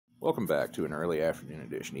Welcome back to an early afternoon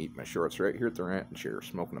edition. Eat my shorts right here at the rant and chair,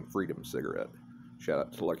 smoking a freedom cigarette. Shout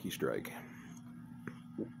out to Lucky Strike.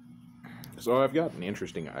 So I've got an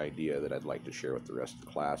interesting idea that I'd like to share with the rest of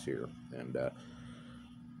the class here. And for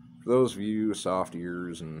those of you soft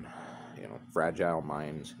ears and fragile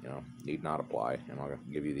minds, need not apply. And I'll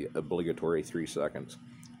give you the obligatory 3 seconds.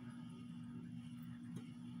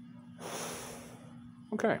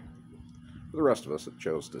 Okay. For the rest of us that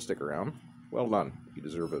chose to stick around, well done. You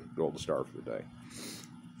deserve a gold star for the day.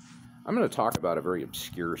 I'm going to talk about a very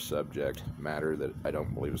obscure subject matter that I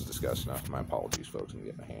don't believe is discussed enough. My apologies, folks. I'm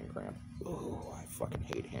getting a hand cramp. Oh, I fucking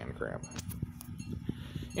hate hand cramp.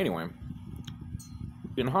 Anyway,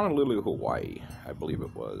 in Honolulu, Hawaii, I believe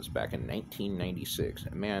it was, back in 1996,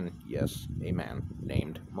 a man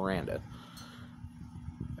named Miranda,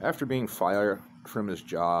 after being fired from his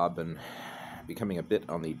job and becoming a bit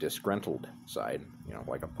on the disgruntled side,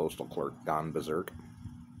 like a postal clerk gone berserk,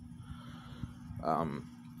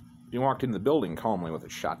 he walked into the building calmly with a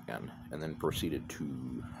shotgun and then proceeded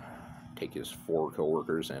to take his 4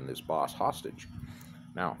 coworkers and his boss hostage.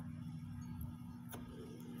 Now,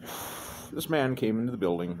 this man came into the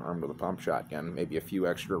building armed with a pump shotgun, maybe a few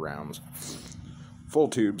extra rounds, full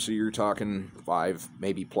tube, so you're talking 5,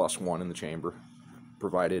 maybe +1 in the chamber,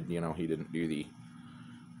 provided, he didn't do the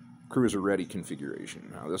cruiser-ready configuration.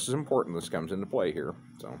 Now, this is important. This comes into play here,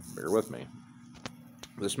 so bear with me.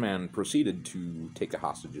 This man proceeded to take the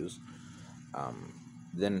hostages.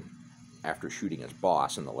 Then, after shooting his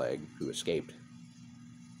boss in the leg, who escaped,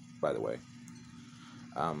 by the way,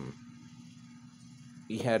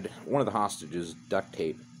 he had one of the hostages duct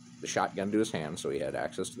tape the shotgun to his hand so he had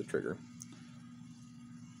access to the trigger,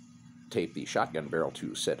 taped the shotgun barrel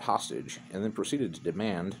to said hostage, and then proceeded to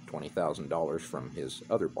demand $20,000 from his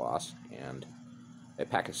other boss and a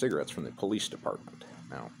pack of cigarettes from the police department.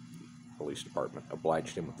 Now, the police department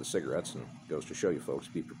obliged him with the cigarettes, and goes to show you folks,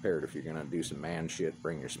 be prepared if you're going to do some man shit,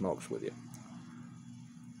 bring your smokes with you.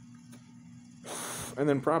 And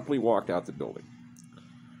then promptly walked out the building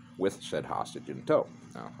with said hostage in tow.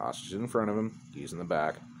 Now, hostage in front of him, he's in the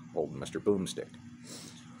back, holding Mr. Boomstick.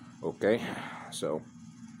 Okay, so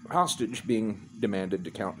hostage being demanded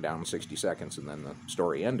to count down 60 seconds, and then the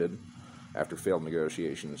story ended after failed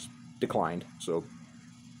negotiations declined. So,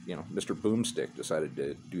 Mr. Boomstick decided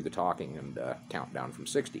to do the talking and count down from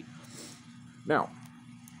 60. Now,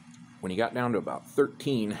 when he got down to about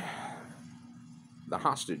 13, the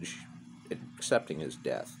hostage, accepting his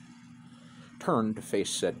death, turned to face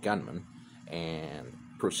said gunman and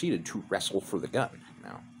proceeded to wrestle for the gun.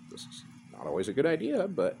 Now, this is not always a good idea,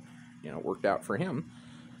 but, it worked out for him.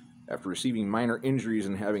 After receiving minor injuries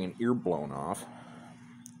and having an ear blown off,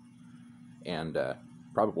 and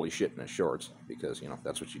probably shit in his shorts, because,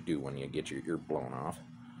 that's what you do when you get your ear blown off,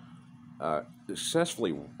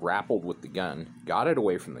 successfully grappled with the gun, got it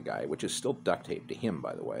away from the guy, which is still duct taped to him,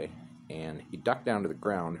 by the way, and he ducked down to the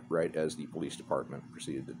ground right as the police department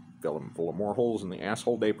proceeded to fill him full of more holes in the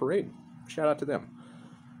Asshole Day Parade. Shout out to them.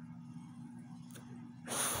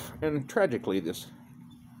 And tragically, this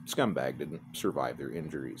scumbag didn't survive their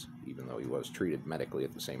injuries, even though he was treated medically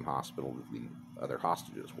at the same hospital that the other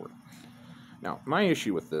hostages were. Now, my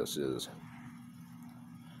issue with this is,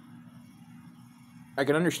 I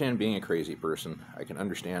can understand being a crazy person. I can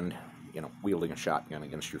understand, wielding a shotgun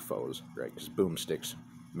against your foes, right? Because boomsticks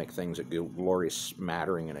make things a glorious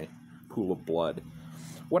smattering in a pool of blood.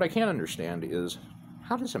 What I can't understand is,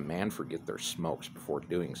 how does a man forget their smokes before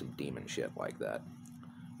doing some demon shit like that?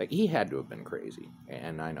 Like, he had to have been crazy.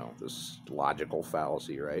 And I know, this is logical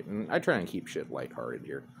fallacy, right? And I try and keep shit lighthearted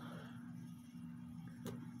here.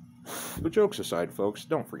 But jokes aside, folks,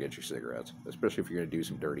 don't forget your cigarettes. Especially if you're going to do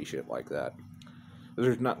some dirty shit like that.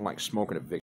 There's nothing like smoking a